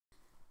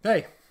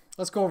Hey,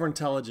 let's go over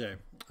Intellij.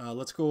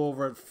 Let's go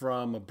over it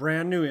from a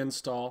brand new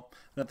install.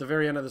 And at the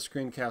very end of the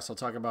screencast, I'll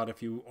talk about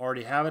if you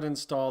already have it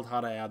installed, how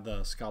to add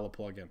the Scala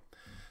plugin.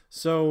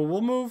 So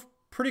we'll move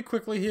pretty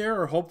quickly here,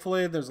 or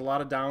hopefully there's a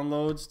lot of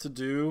downloads to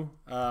do.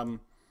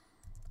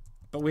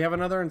 But we have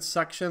another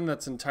section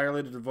that's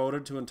entirely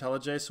devoted to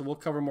Intellij, so we'll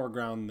cover more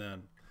ground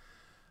then.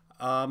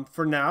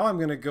 For now, I'm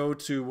going to go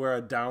to where I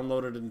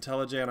downloaded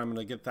Intellij, and I'm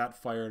going to get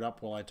that fired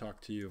up while I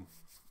talk to you.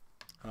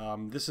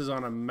 This is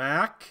on a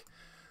Mac.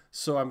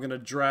 So I'm going to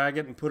drag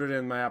it and put it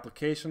in my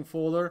application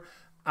folder.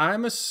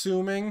 I'm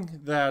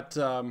assuming that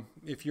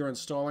if you're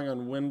installing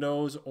on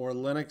Windows or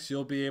Linux,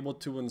 you'll be able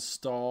to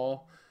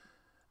install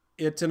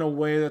it in a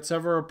way that's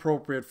ever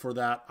appropriate for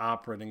that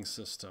operating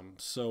system.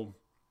 So,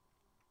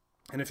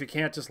 and if you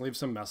can't, just leave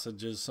some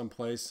messages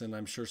someplace and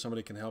I'm sure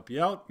somebody can help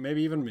you out,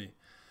 maybe even me.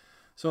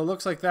 So it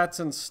looks like that's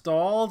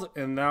installed,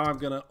 and now I'm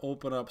going to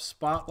open up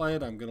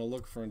Spotlight. I'm going to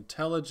look for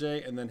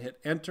Intellij and then hit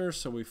enter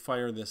so we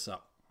fire this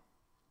up.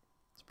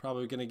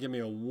 Probably going to give me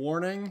a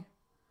warning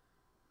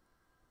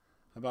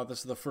about this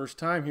is the first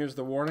time. Here's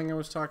the warning I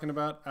was talking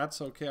about. That's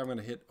okay. I'm going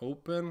to hit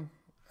open,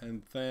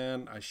 and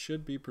then I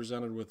should be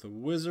presented with a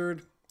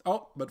wizard.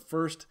 Oh, but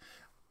first,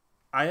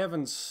 I have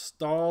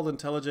installed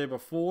Intellij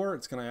before.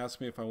 It's going to ask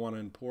me if I want to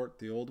import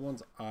the old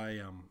ones. I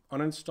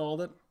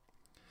uninstalled it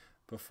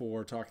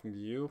before talking to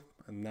you,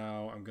 and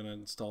now I'm going to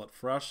install it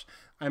fresh.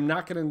 I'm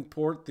not going to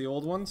import the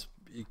old ones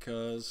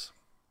because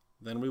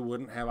then we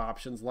wouldn't have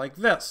options like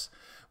this,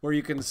 where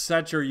you can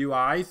set your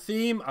UI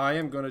theme. I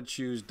am going to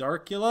choose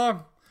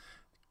Darkula.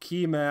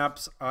 Key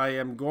maps,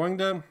 I'm going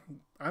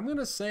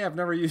to say I've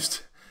never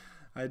used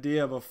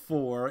IDEA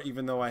before,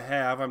 even though I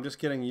have. I'm just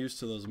getting used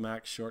to those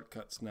Mac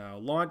shortcuts now.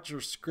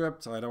 Launcher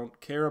script, I don't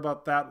care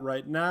about that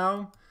right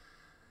now.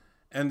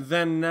 And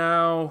then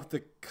now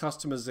the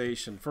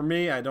customization. For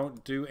me, I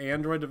don't do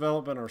Android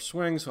development or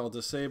Swing, so I'll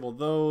disable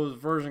those.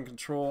 Version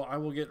control, I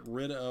will get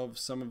rid of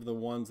some of the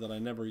ones that I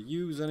never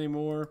use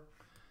anymore.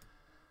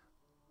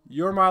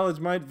 Your mileage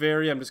might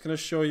vary. I'm just going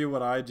to show you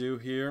what I do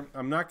here.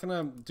 I'm not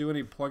going to do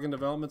any plugin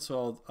development,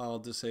 so I'll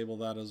disable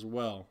that as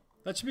well.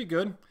 That should be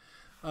good.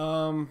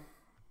 Other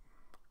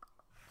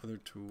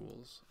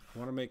tools. I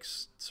want to make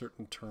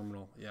certain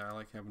terminal. Yeah, I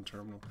like having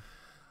terminal.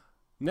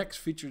 Next,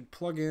 featured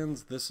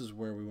plugins. This is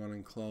where we want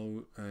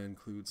to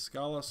include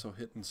Scala, so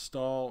hit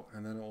install,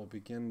 and then it will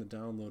begin the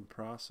download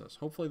process.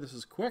 Hopefully this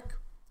is quick,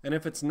 and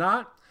if it's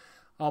not,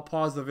 I'll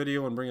pause the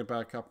video and bring it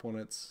back up when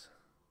it's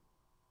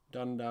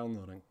done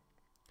downloading.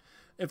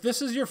 If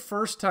this is your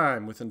first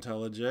time with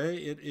Intellij,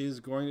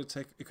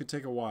 it could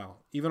take a while.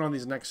 Even on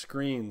these next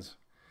screens,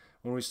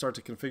 when we start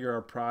to configure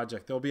our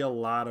project, there'll be a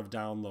lot of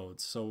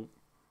downloads. So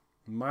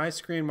my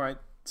screen might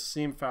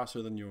seem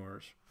faster than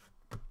yours.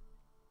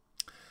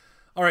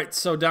 All right,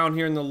 so down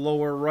here in the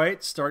lower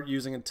right, start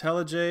using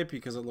Intellij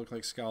because it looked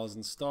like Scala is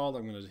installed.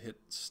 I'm going to hit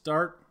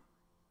start.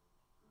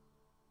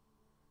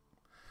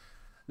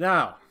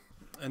 Now,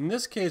 in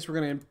this case, we're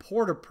going to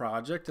import a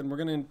project, and we're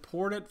going to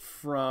import it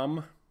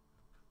from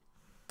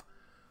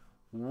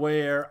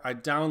where I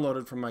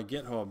downloaded from my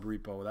GitHub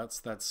repo. That's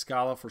that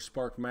Scala for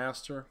Spark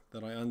Master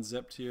that I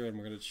unzipped here, and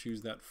we're going to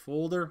choose that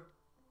folder.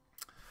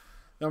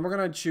 Then we're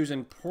going to choose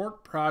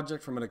import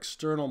project from an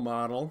external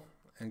model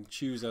and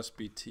choose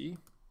SBT.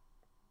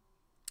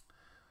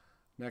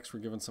 Next,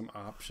 we're given some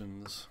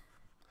options.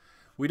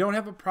 We don't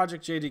have a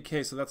project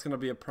JDK, so that's going to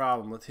be a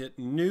problem. Let's hit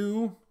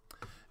new,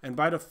 and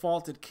by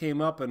default it came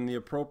up in the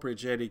appropriate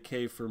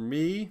JDK for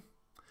me.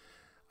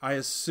 I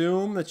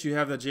assume that you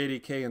have the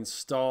JDK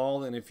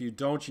installed, and if you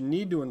don't, you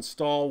need to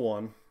install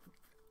one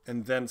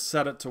and then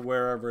set it to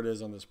wherever it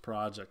is on this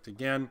project.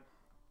 Again,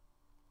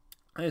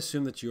 I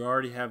assume that you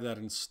already have that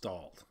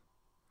installed.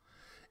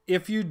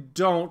 If you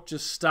don't,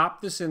 just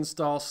stop this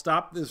install,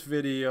 stop this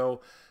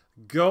video,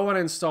 go and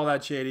install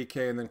that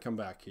JDK, and then come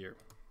back here.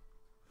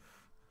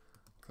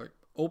 Click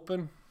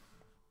open,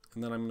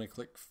 and then I'm going to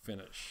click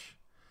finish.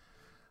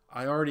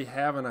 I already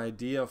have an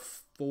IDEA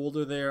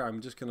folder there. I'm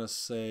just going to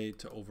say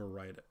to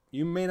overwrite it.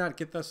 You may not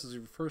get this as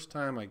your first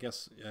time. I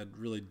guess I'd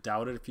really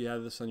doubt it if you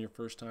had this on your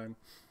first time.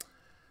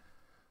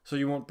 So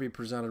you won't be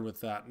presented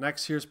with that.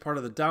 Next, here's part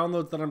of the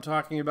downloads that I'm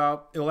talking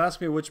about. It'll ask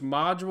me which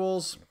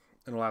modules,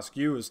 and it'll ask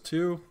you as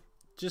too.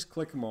 Just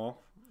click them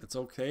all. It's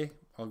okay.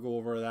 I'll go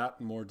over that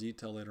in more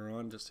detail later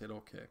on. Just hit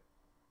OK.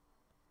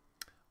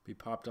 Be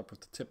popped up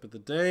with the tip of the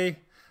day.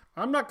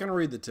 I'm not going to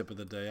read the tip of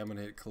the day. I'm going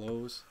to hit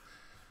close.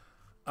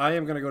 I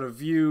am going to go to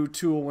View,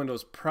 Tool,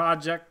 Windows,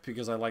 Project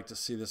because I like to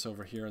see this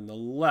over here on the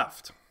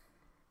left.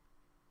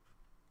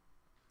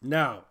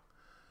 Now,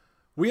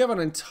 we have an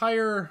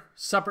entire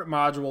separate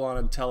module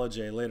on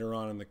Intellij later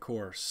on in the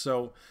course.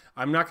 So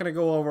I'm not going to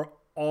go over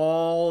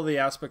all the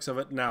aspects of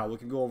it now. We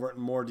can go over it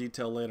in more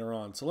detail later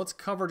on. So let's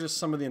cover just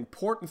some of the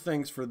important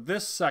things for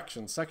this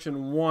section,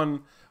 section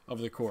 1 of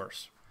the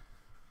course.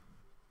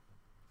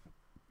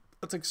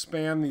 Let's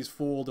expand these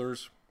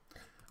folders.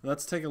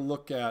 Let's take a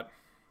look at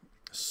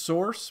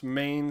source,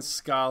 main,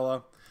 Scala.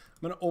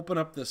 I'm going to open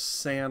up this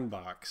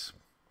sandbox.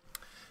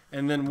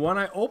 And then when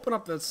I open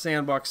up that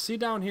sandbox, see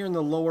down here in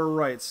the lower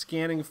right,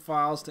 scanning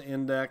files to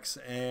index,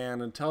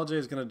 and IntelliJ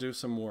is going to do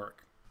some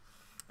work.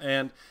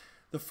 And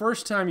the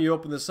first time you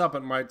open this up,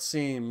 it might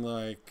seem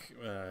like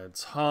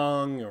it's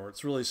hung or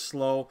it's really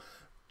slow.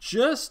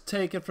 Just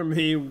take it from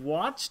me,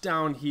 watch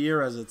down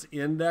here as it's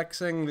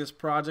indexing this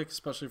project,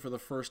 especially for the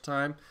first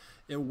time.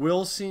 It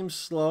will seem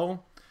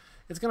slow.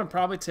 It's going to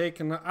probably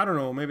take, I don't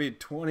know, maybe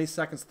 20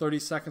 seconds, 30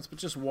 seconds, but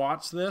just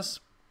watch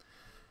this.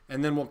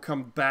 And then we'll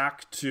come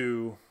back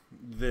to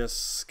this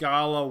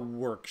Scala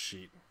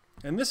worksheet.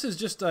 And this is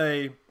just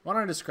why don't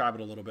I describe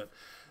it a little bit?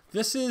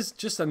 This is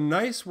just a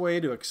nice way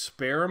to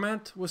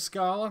experiment with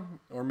Scala,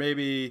 or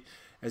maybe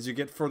as you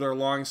get further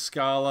along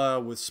Scala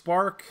with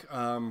Spark,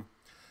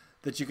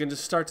 that you can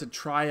just start to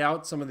try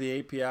out some of the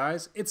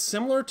APIs. It's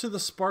similar to the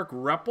Spark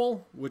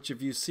REPL, which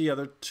if you see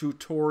other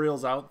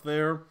tutorials out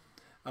there,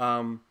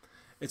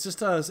 it's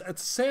just it's a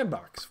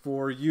sandbox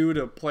for you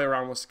to play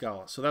around with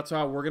Scala. So that's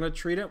how we're going to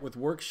treat it with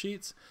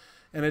worksheets.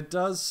 And it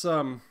does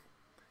some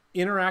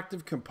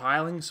interactive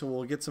compiling, so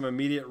we'll get some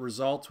immediate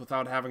results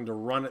without having to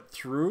run it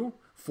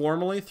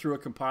formally through a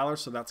compiler,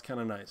 so that's kind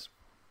of nice.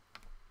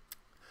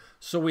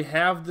 So we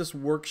have this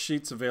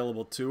worksheets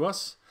available to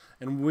us,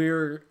 and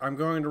I'm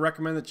going to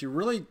recommend that you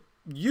really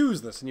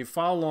use this and you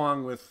follow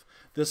along with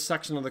this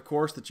section of the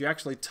course, that you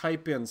actually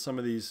type in some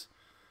of these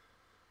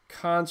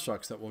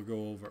constructs that we'll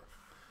go over.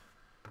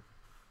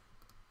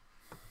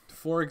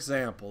 For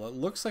example, it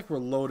looks like we're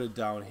loaded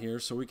down here,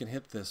 so we can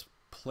hit this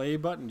play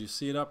button. Do you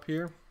see it up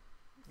here?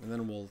 And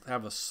then we'll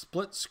have a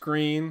split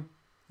screen.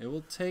 It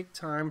will take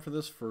time for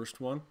this first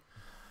one,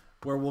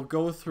 where we'll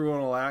go through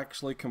and we'll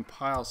actually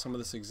compile some of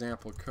this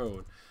example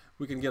code.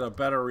 We can get a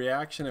better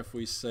reaction if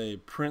we say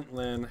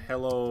println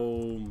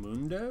hello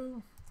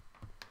mundo.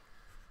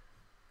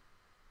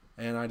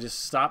 And I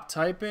just stop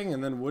typing,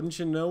 and then wouldn't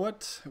you know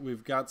it,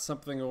 we've got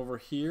something over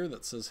here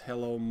that says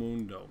hello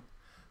mundo.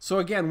 So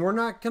again, we're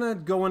not going to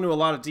go into a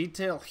lot of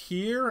detail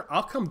here.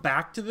 I'll come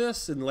back to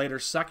this in later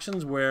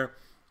sections where,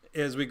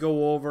 as we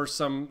go over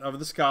some of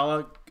the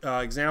Scala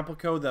example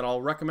code, that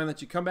I'll recommend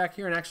that you come back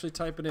here and actually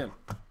type it in.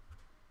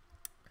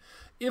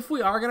 If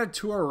we are going to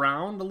tour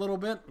around a little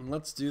bit, and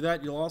let's do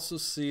that, you'll also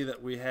see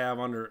that we have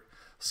under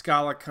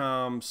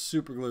Scala.com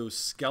superglue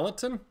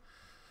skeleton.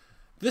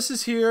 This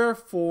is here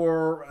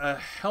for a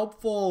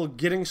helpful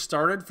getting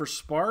started for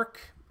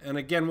Spark. And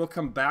again, we'll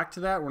come back to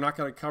that. We're not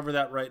going to cover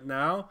that right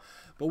now,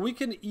 but we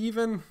can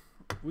even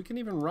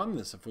run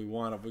this if we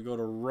want. If we go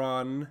to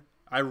run,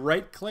 I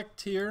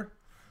right-clicked here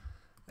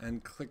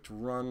and clicked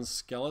run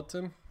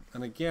skeleton.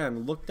 And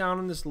again, look down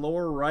in this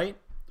lower right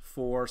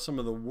for some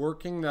of the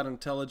working that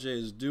IntelliJ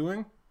is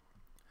doing.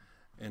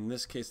 In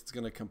this case, it's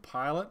going to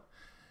compile it.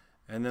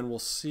 And then we'll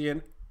see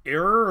an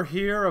error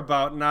here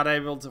about not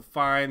able to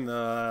find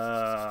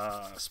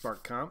the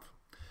Spark conf.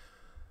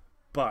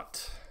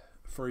 But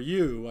for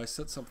you, I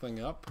set something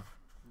up.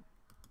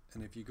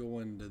 And if you go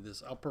into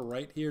this upper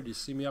right here, do you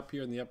see me up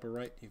here in the upper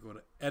right? You go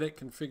to edit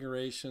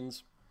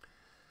configurations.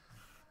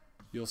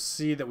 You'll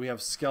see that we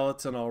have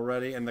skeleton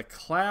already. And the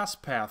class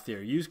path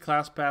here, use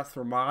class path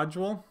for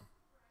module.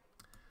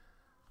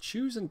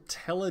 Choose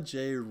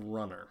IntelliJ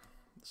runner.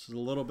 This is a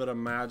little bit of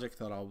magic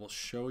that I will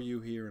show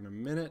you here in a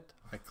minute.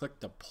 I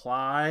clicked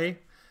apply,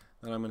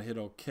 then I'm going to hit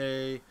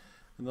OK,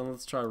 and then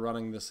let's try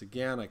running this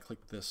again. I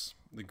click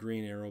the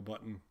green arrow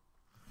button.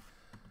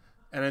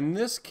 And in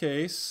this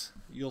case,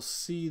 you'll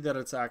see that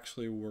it's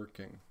actually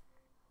working.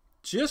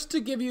 Just to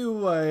give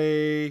you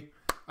a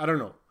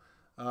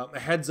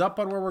heads up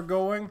on where we're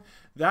going,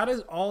 that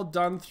is all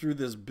done through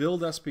this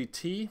build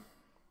SPT.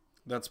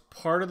 That's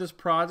part of this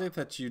project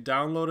that you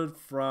downloaded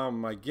from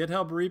my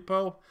GitHub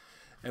repo.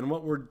 And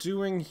what we're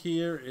doing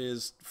here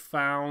is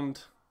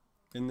found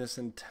in this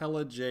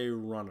IntelliJ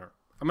runner.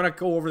 I'm going to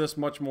go over this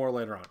much more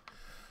later on.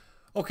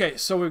 Okay,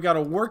 so we've got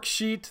a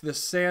worksheet,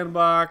 this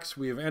sandbox.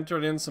 We have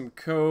entered in some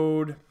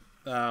code.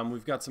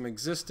 We've got some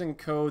existing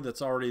code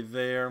that's already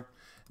there. And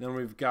then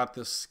we've got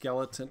this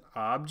skeleton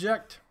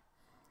object.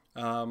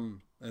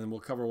 And we'll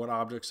cover what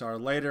objects are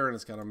later, and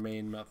it's got a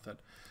main method.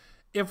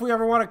 If we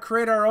ever want to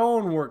create our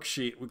own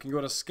worksheet, we can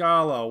go to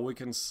Scala. We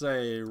can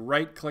say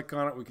right-click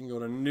on it. We can go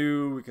to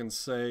New. We can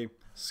say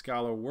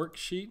Scala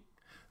worksheet.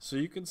 So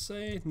you can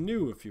say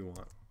New if you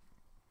want.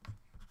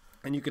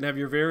 And you can have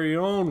your very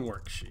own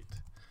worksheet.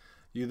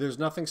 There's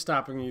nothing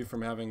stopping you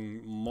from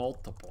having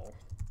multiple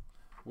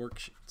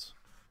worksheets.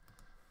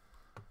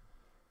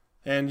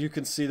 And you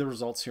can see the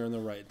results here on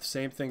the right. The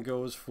same thing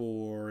goes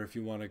for if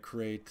you want to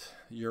create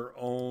your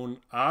own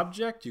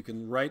object. You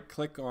can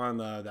right-click on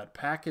that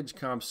package,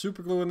 comp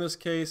superglue in this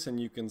case, and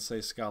you can say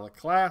Scala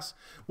class,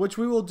 which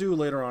we will do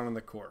later on in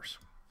the course.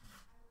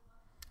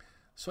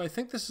 So I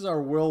think this is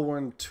our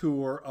whirlwind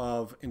tour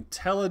of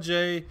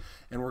IntelliJ,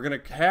 and we're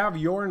going to have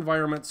your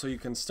environment so you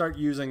can start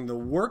using the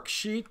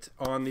worksheet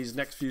on these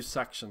next few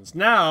sections.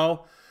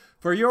 Now,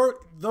 for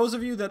those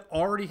of you that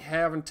already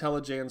have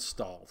IntelliJ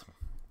installed,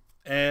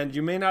 and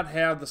you may not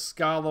have the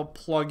Scala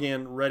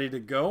plugin ready to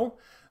go,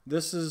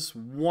 this is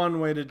one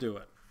way to do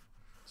it.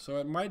 So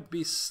it might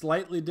be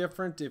slightly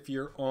different if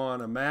you're on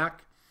a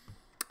Mac.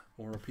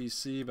 or a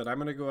PC, but I'm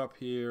going to go up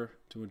here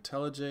to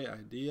IntelliJ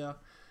IDEA.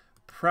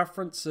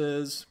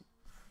 Preferences.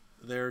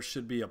 There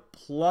should be a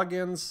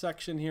plugins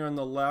section here on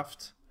the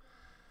left.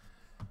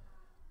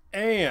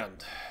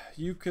 And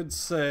you could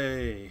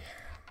say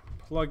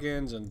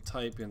plugins and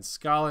type in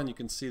Scala, and you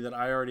can see that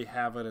I already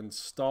have it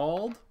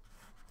installed.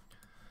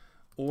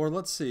 Or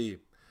let's see,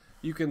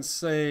 you can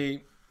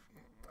say,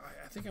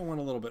 I think I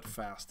went a little bit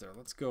faster.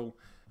 Let's go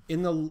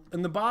in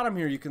the bottom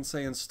here. You can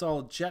say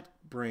install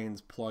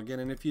Jetbrains plugin,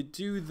 and if you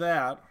do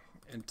that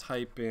and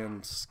type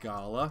in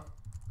Scala,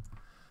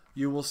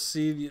 you will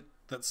see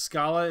that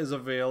Scala is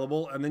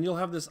available, and then you'll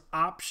have this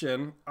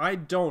option. I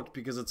don't,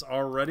 because it's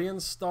already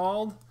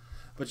installed,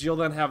 but you'll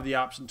then have the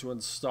option to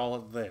install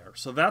it there.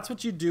 So that's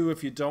what you do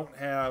if you don't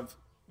have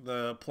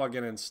the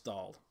plugin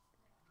installed.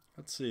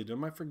 Let's see,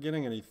 am I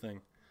forgetting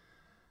anything?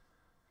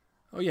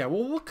 Oh yeah,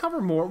 well, we'll cover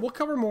more. We'll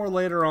cover more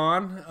later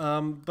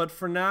on, but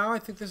for now I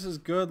think this is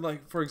good.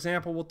 Like, for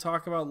example, we'll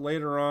talk about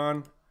later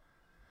on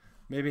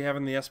maybe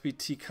having the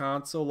SBT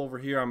console over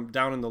here. I'm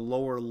down in the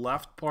lower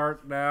left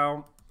part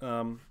now,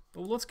 but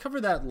let's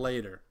cover that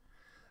later.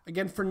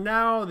 Again, for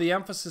now, the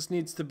emphasis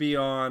needs to be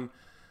on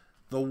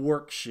the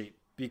worksheet,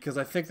 because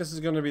I think this is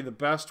going to be the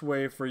best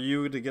way for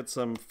you to get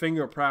some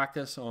finger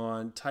practice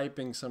on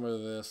typing some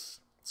of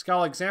this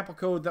Scala example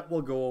code that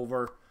we'll go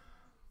over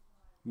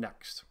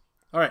next.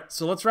 All right,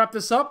 so let's wrap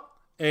this up,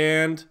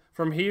 and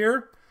from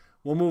here,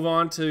 we'll move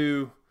on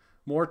to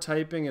more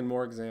typing and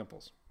more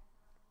examples.